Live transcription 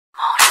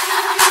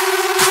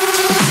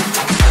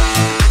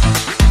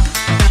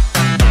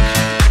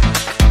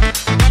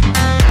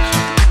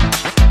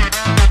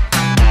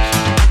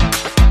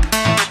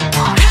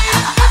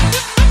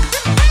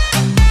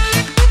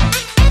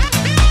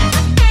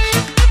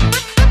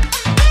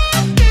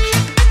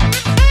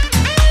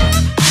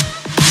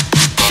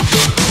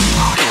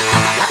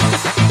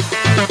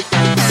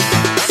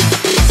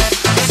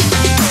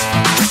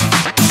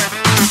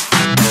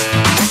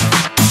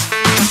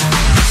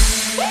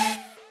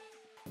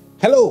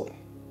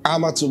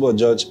I'm Atubo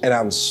George, and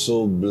I'm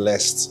so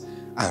blessed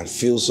and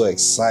feel so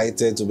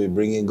excited to be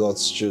bringing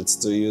God's truth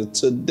to you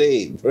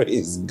today.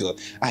 Praise God.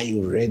 Are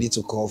you ready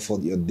to call for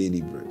your daily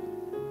bread?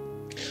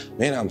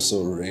 Man, I'm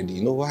so ready.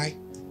 You know why?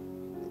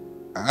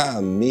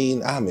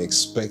 I'm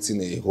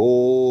expecting a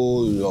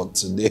whole lot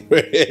today.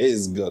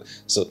 Praise God.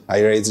 So, are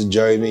you ready to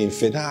join me in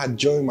faith? I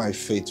join my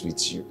faith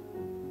with you.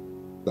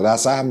 That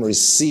as I'm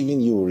receiving,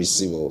 you will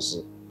receive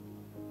also.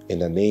 In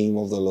the name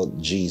of the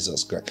Lord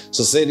Jesus Christ.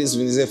 So say this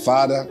when you say,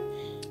 Father,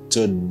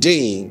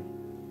 today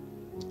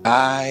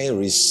I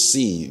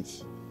receive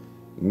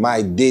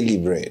my daily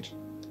bread.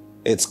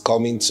 It's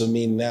coming to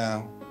me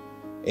now.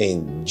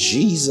 In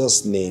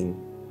Jesus'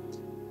 name,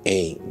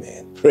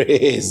 amen.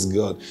 Praise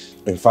God.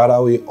 And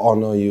Father, we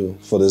honor you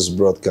for this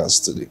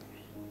broadcast today.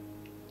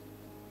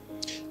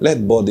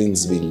 Let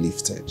burdens be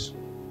lifted.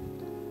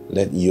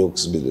 Let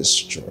yokes be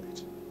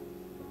destroyed.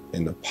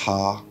 In the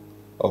power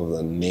of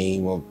the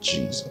name of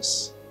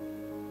Jesus.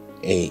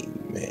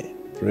 Amen.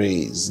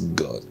 Praise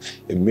God.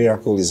 A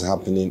miracle is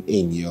happening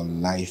in your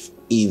life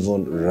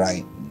even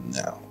right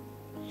now.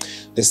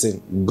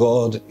 Listen,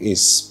 God is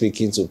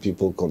speaking to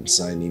people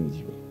concerning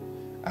you,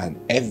 and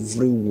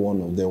every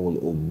one of them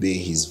will obey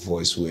his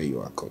voice where you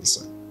are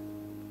concerned.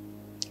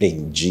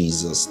 In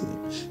Jesus' name.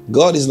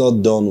 God is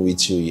not done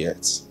with you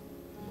yet.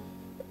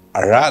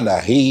 Rather,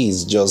 he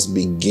is just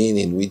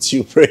beginning with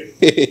you.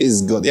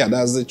 Praise God. Yeah,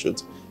 that's the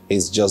truth.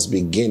 He's just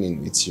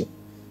beginning with you.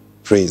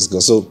 Praise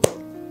God. So,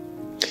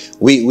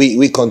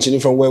 we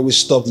continue from where we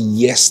stopped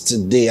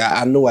yesterday.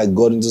 I know I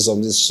got into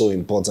something so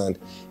important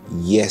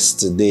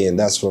yesterday, and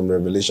that's from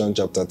Revelation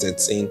chapter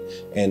 13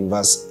 and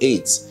verse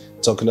 8,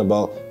 talking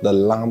about the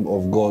Lamb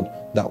of God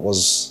that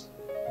was,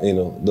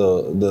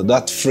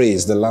 that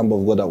phrase, the Lamb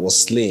of God that was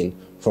slain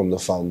from the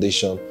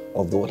foundation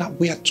of the world.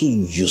 We are too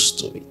used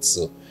to it.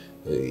 So,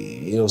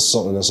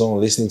 someone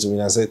listening to me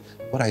and I said,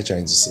 what are you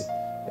trying to say?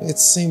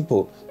 It's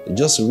simple.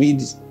 Just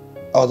read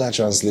other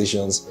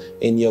translations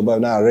in your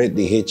Bible. Now, I read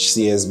the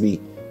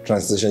HCSB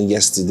translation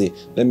yesterday.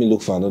 Let me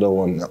look for another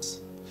one now.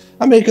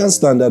 American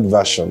Standard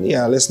Version.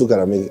 Yeah, let's look at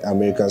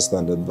American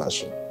Standard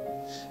Version.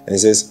 And it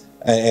says,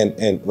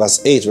 and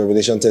verse 8,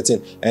 Revelation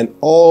 13, and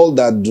all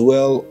that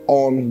dwell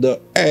on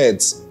the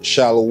earth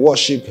shall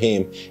worship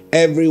him,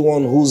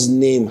 everyone whose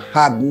name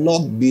had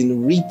not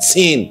been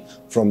written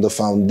from the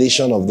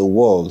foundation of the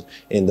world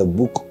in the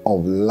book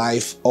of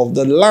life of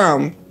the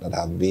Lamb that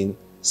had been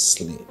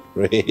slain.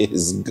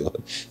 Praise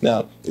God.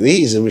 Now,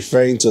 he is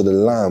referring to the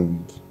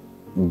Lamb.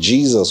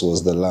 Jesus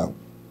was the Lamb.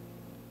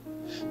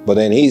 But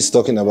then he is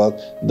talking about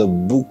the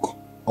book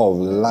of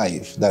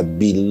life that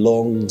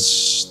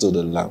belongs to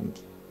the Lamb.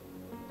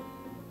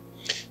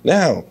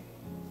 Now,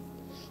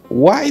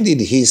 why did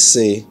he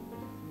say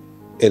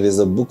it is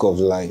the book of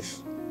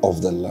life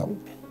of the Lamb?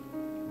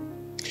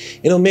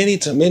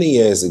 Many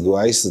years ago,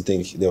 I used to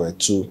think there were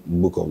two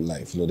books of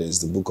life. There's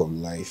the book of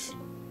life,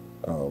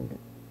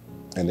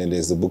 and then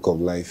there's the book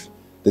of life,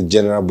 the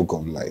general book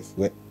of life,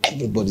 where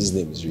everybody's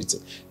name is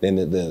written. Then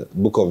the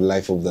book of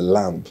life of the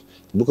Lamb.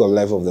 The book of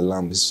life of the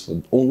Lamb is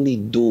for only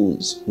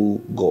those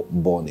who got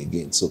born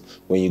again. So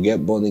when you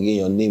get born again,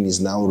 your name is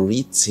now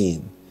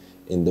written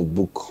in the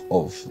book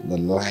of the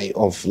life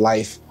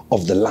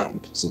of the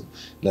Lamb. So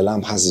the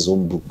Lamb has his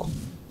own book.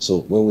 So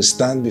when we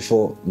stand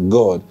before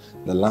God,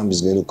 the Lamb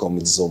is going to come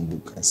with his own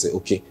book and say,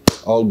 okay,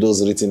 all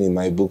those written in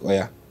my book, oh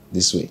yeah,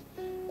 this way.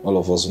 All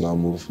of us will now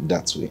move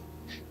that way.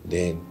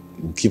 Then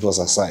we'll keep us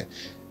aside.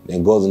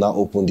 Then God will now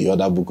open the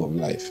other book of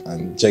life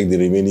and check the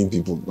remaining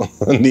people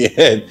on the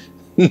head.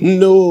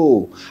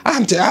 No.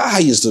 I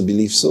used to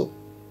believe so.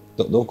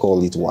 Don't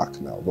call it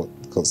whack now, but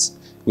because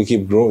we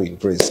keep growing,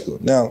 praise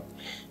God. Now,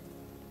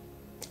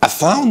 I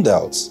found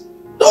out,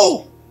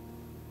 no.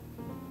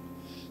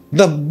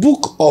 The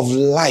book of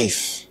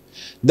life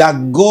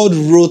that God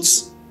wrote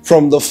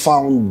from the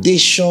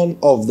foundation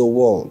of the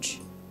world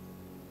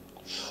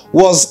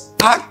was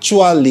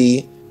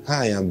actually,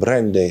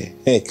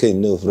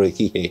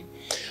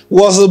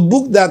 was a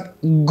book that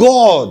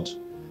God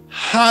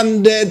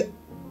handed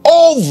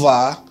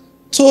over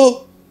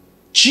to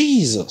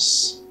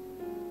Jesus.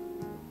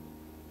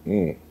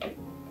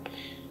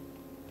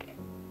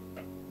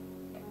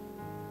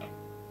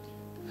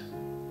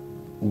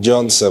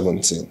 John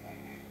 17.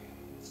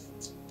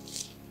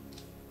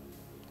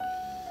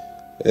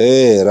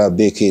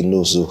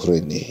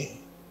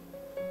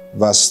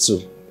 Verse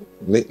 2.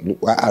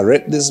 I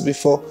read this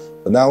before,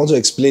 but now I want to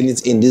explain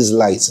it in this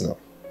light now.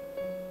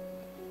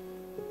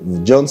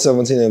 John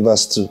 17 and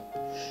verse 2.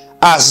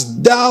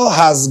 As thou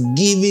hast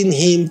given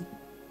him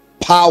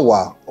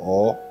power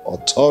or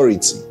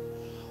authority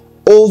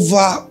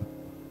over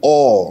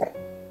all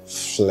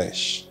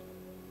flesh,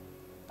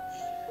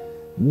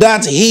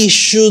 that he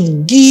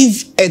should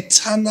give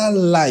eternal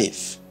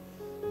life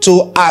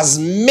to as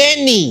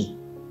many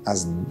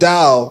as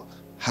thou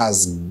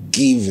hast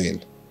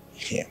given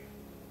him.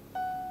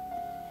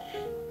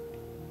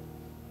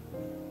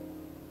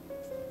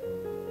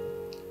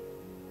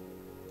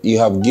 You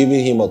have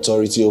given him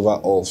authority over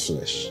all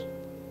flesh,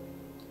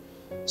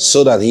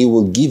 so that he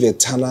will give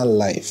eternal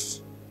life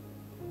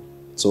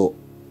to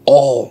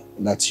all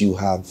that you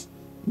have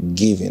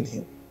given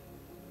him.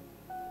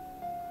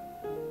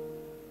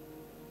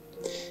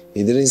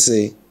 He didn't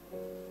say,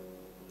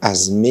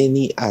 as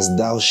many as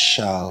thou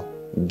shalt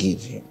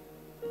give him.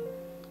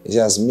 He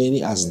said, as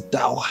many as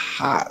thou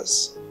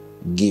hast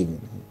given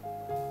him.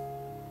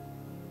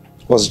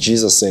 What's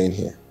Jesus saying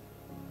here?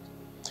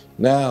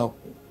 Now,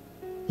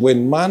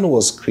 when man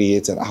was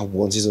created, I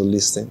want you to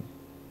listen.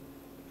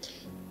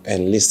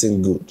 And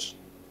listen good.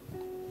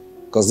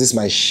 Because this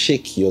might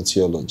shake your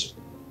theology.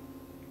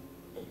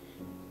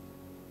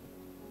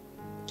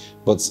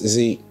 But you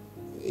see,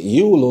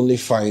 you will only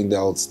find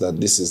out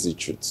that this is the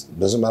truth.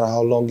 Doesn't matter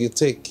how long you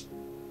take.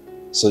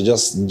 So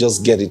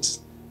just get it.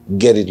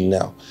 Get it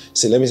now.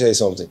 See, let me tell you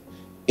something.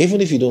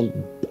 Even if you don't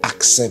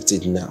accept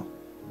it now,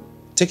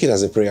 take it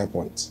as a prayer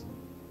point.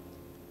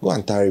 Go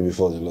and tarry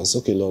before the Lord. Say,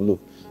 okay, Lord, look,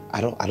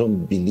 I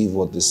don't believe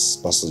what this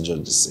Pastor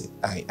George is saying.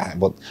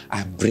 But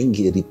I bring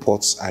a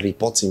report. I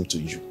report him to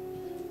you.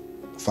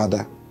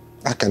 Father,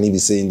 how can he be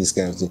saying this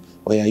kind of thing?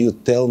 Oh yeah, you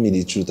tell me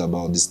the truth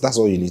about this. That's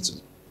all you need to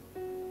do.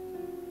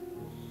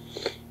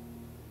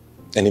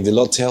 And if the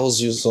Lord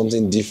tells you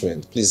something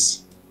different,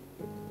 please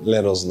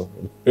let us know.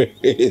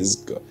 Praise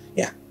God.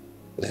 Yeah,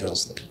 let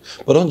us know.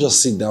 But don't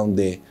just sit down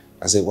there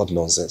and say, what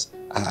nonsense.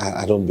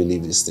 I don't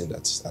believe this thing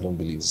I don't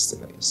believe this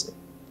thing that you say.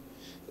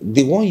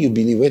 The one you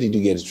believe, where did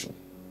you get it from?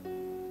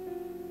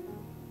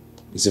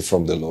 Is it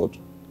from the Lord?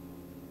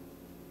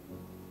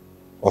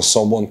 Or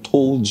someone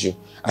told you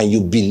and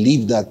you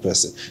believe that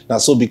person? Now,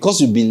 so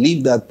because you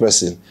believe that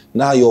person,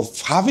 now you're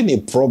having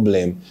a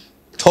problem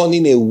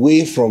turning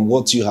away from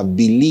what you have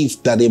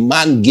believed that a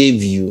man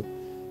gave you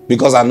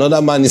because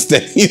another man is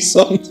telling you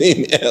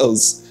something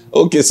else.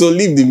 Okay, so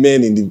leave the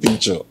man in the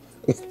picture.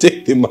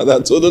 Take the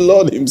matter to the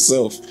Lord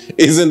himself.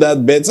 Isn't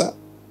that better?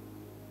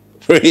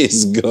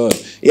 Praise God.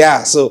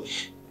 Yeah, so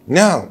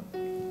now,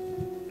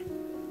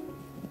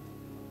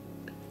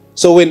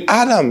 so when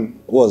Adam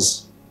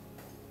was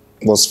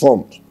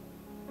formed,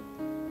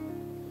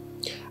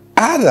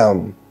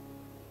 Adam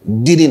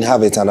didn't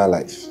have eternal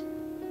life.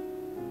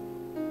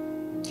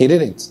 He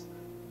didn't.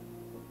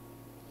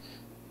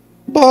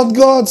 But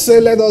God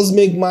said, let us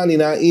make man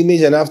in our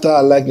image and after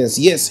our likeness.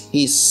 Yes,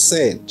 he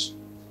said.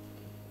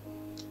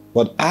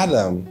 But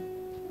Adam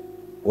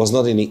was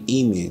not in the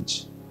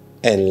image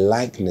and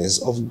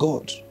likeness of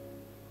God.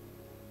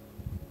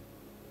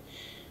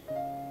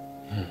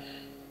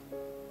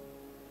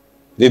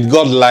 Did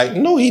God lie?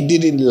 No, he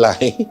didn't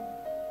lie.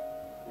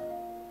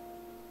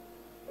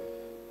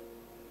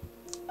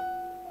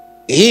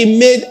 He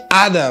made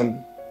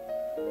Adam,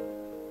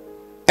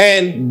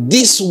 and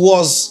this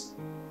was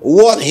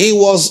what he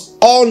was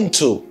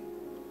onto.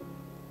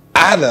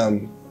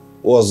 Adam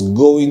was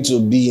going to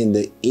be in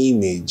the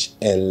image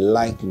and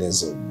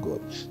likeness of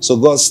God. So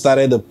God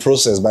started the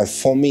process by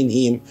forming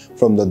him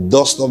from the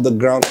dust of the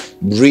ground,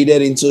 breathed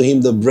into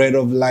him the breath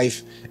of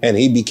life, and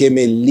he became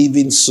a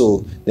living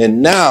soul.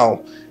 And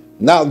now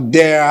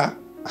there,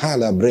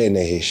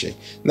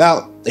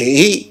 now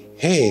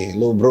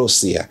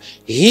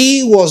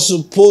he was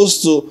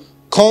supposed to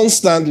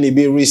constantly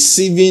be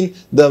receiving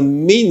the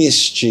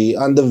ministry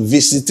and the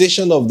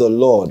visitation of the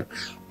Lord.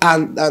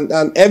 And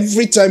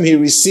every time he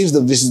receives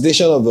the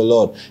visitation of the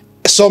Lord,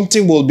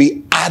 something will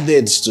be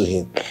added to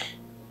him.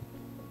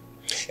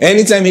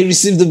 Anytime he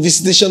receives the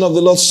visitation of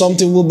the Lord,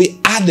 something will be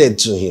added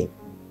to him.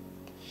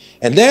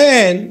 And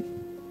then,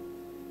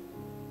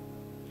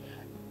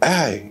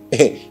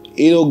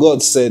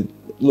 God said,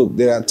 look,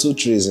 there are 2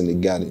 trees in the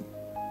garden.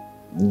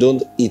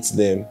 Don't eat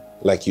them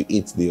like you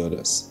eat the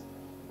others.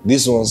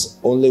 This one's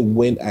only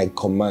when I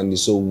command you,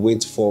 so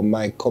wait for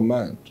my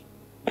command.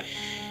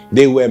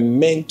 They were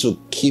meant to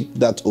keep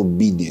that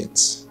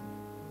obedience.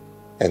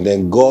 And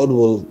then God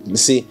will,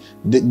 see,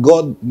 the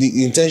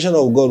intention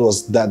of God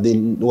was that they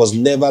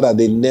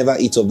never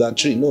eat of that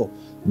tree. No.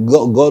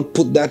 God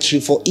put that tree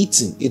for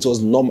eating. It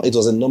was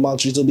a normal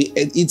tree to be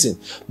eaten.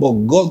 But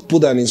God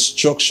put an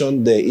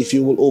instruction there. If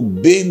you will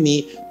obey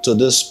me to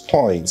this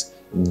point,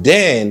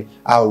 then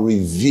I'll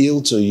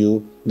reveal to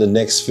you the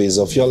next phase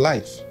of your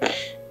life.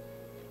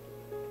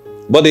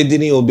 But they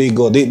didn't obey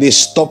God. They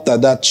stopped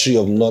at that tree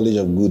of knowledge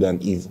of good and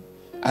evil.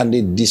 And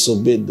they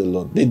disobeyed the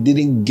Lord. They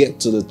didn't get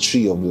to the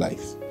tree of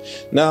life.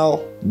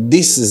 Now,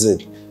 this is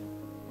it.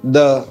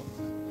 The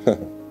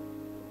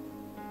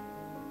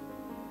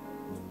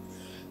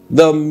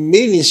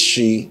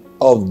ministry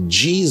of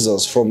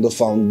Jesus from the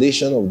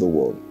foundation of the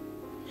world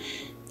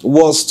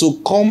was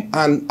to come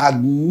and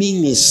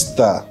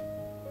administer.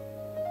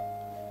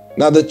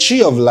 Now, the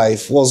tree of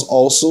life was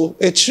also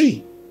a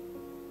tree.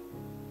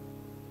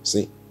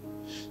 See?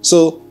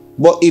 So,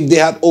 but if they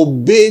had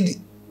obeyed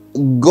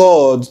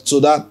God to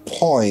that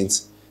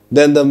point,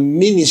 then the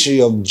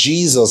ministry of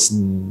Jesus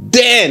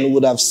then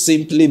would have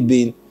simply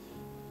been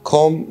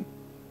come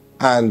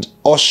and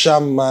usher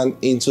man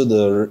into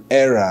the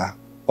era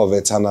of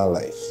eternal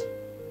life.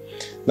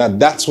 Now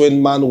that's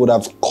when man would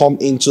have come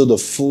into the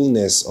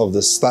fullness of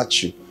the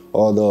statue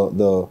or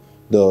the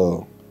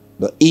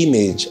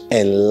image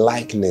and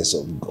likeness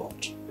of God.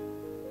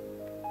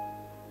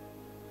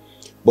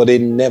 But they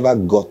never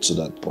got to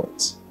that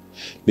point.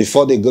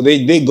 Before they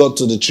got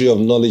to the tree of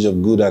knowledge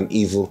of good and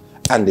evil,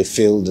 and they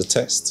failed the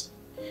test.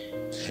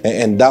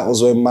 And that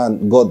was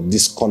when God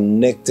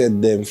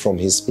disconnected them from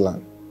his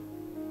plan.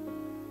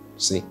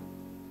 See?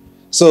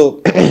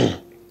 So,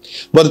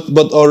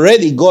 but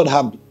already God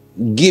had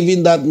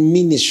given that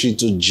ministry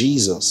to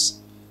Jesus,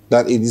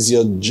 that it is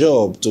your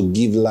job to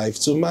give life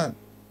to man.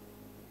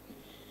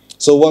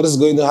 So what is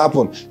going to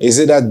happen? Is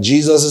it that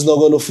Jesus is not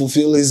going to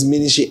fulfill his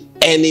ministry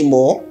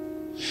anymore?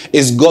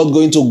 Is God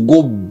going to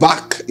go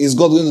back? Is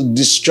God going to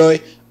destroy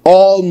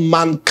all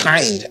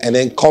mankind and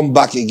then come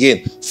back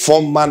again,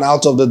 form man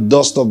out of the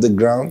dust of the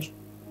ground?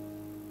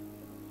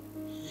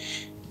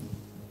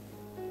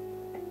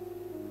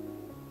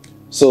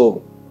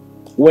 So,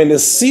 when the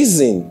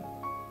season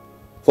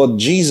for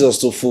Jesus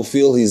to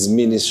fulfill his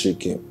ministry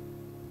came,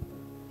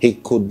 he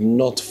could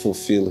not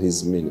fulfill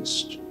his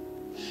ministry.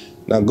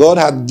 Now, God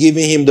had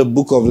given him the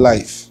book of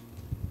life.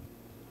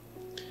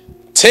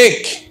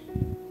 Take.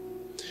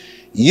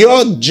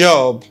 Your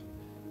job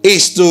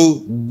is to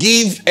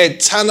give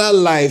eternal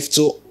life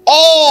to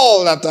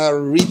all that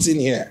are written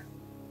here.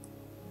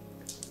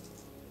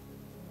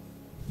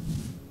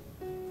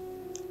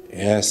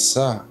 Yes,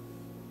 sir.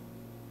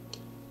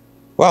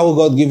 Why would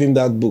God give him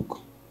that book?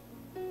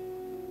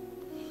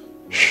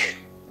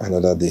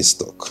 Another day's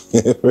talk.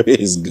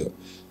 Praise God.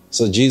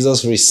 So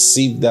Jesus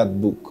received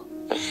that book,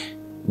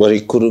 but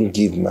he couldn't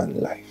give man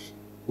life.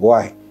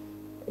 Why?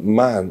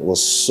 Man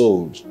was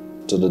sold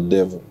to the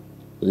devil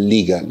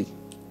legally.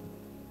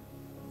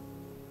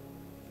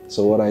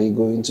 So what are you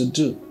going to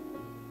do?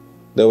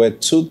 There were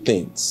two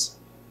things,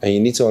 and you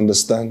need to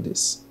understand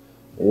this.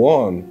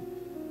 One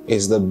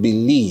is the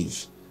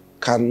belief: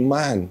 can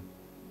man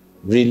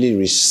really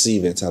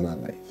receive eternal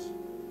life?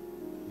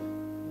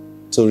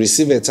 To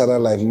receive eternal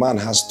life, man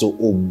has to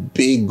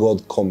obey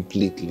God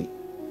completely.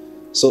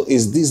 So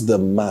is this the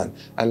man?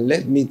 And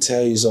let me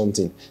tell you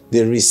something.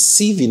 The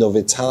receiving of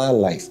eternal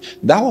life,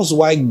 that was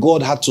why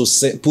God had to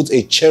put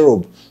a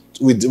cherub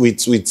with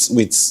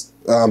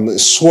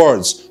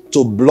swords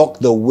to block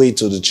the way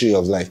to the tree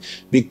of life.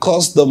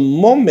 Because the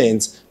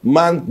moment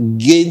man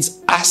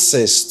gains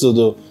access to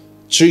the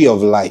tree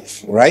of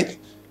life, right?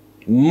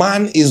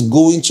 Man is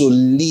going to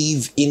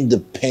live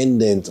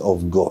independent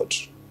of God.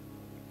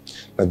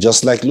 Now,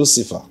 just like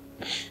Lucifer.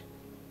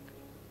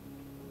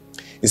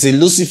 You see,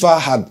 Lucifer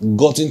had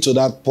gotten to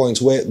that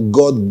point where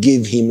God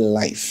gave him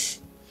life.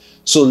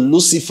 So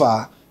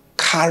Lucifer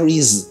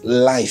carries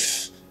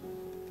life.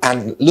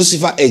 And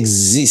Lucifer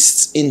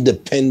exists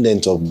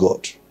independent of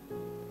God.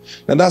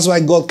 Now that's why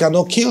God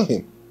cannot kill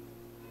him.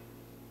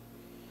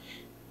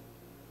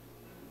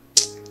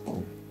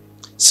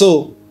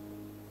 So,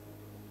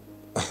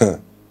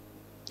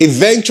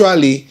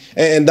 eventually,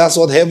 and that's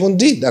what heaven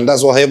did, and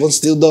that's what heaven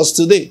still does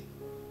today.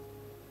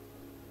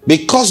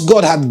 Because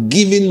God had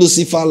given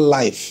Lucifer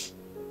life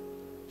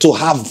to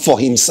have for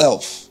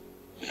himself.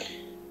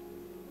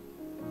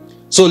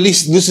 So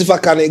Lucifer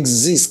can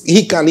exist.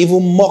 He can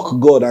even mock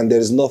God, and there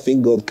is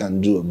nothing God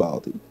can do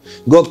about it.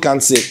 God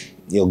can't say,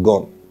 you're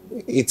gone.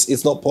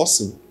 It's not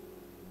possible.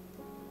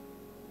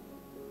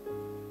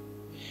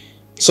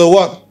 So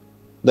what?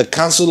 The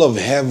council of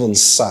heaven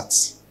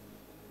sat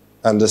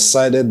and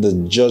decided the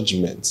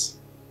judgment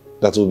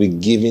that will be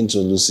given to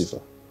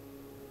Lucifer.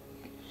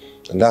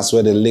 And that's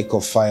where the lake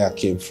of fire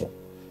came from.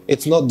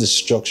 It's not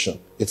destruction.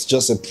 It's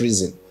just a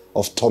prison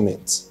of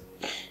torment.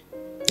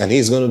 And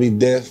he's going to be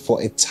there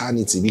for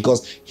eternity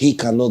because he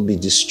cannot be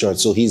destroyed.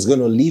 So he's going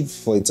to live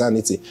for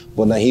eternity,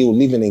 but now he will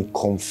live in a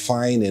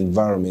confined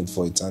environment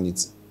for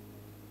eternity.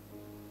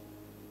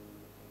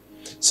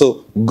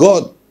 So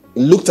God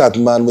looked at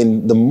man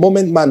when the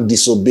moment man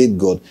disobeyed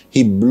God,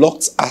 he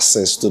blocked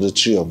access to the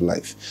tree of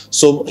life.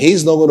 So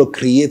he's not going to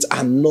create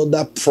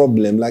another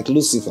problem like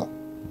Lucifer.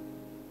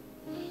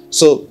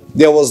 So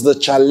there was the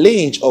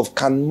challenge of,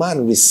 can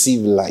man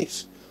receive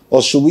life?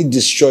 Or should we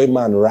destroy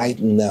man right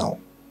now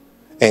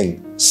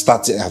and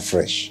start it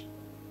afresh?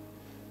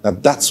 Now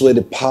that's where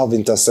the power of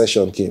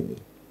intercession came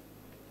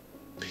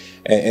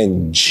in.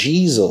 And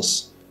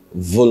Jesus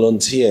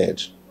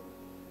volunteered.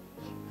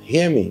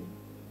 Hear me.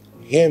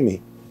 Hear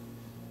me.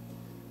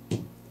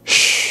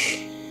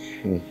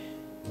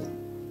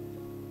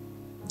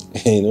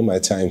 You know my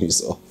time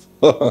is off.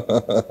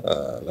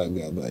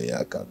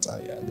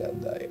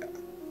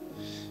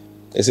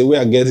 They say we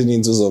are getting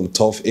into some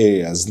tough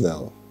areas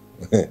now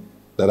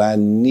that I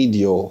need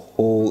your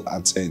whole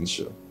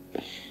attention.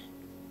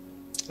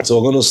 So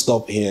we're going to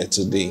stop here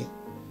today,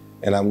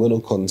 and I'm going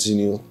to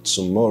continue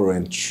tomorrow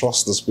and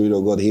trust the Spirit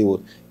of God. He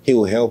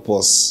will help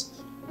us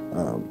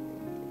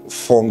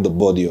form the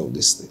body of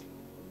this thing.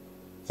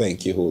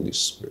 Thank you, Holy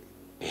Spirit.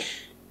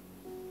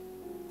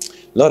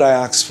 Lord, I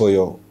ask for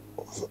your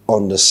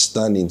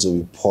understanding to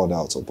be poured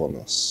out upon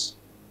us.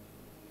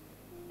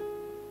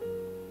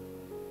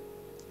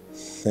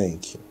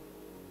 Thank you.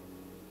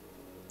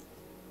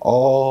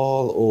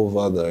 All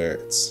over the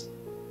earth,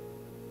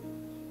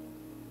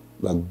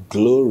 the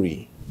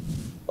glory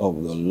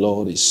of the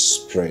Lord is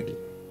spreading.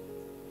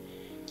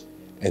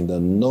 And the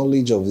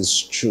knowledge of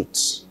his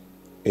truth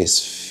is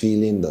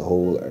filling the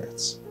whole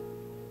earth.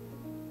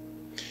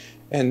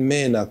 And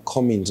men are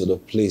coming to the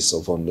place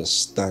of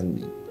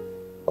understanding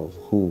of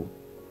who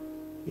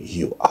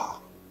you are.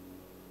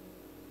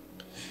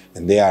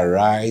 And they are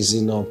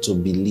rising up to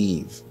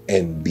believe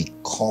and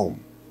become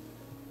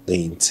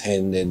the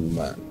intended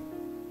man.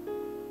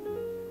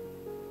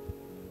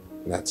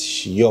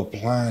 That your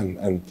plan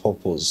and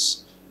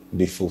purpose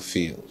be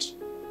fulfilled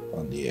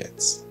on the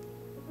earth.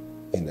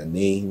 In the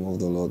name of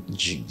the Lord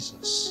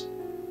Jesus.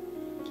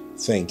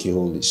 Thank you,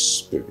 Holy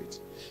Spirit.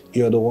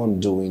 You're the one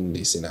doing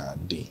this in our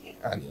day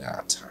and in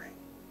our time.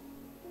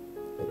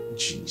 In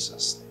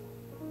Jesus'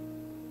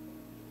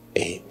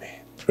 name. Amen.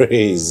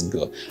 Praise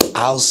God.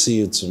 I'll see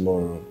you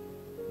tomorrow.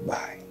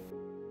 Bye.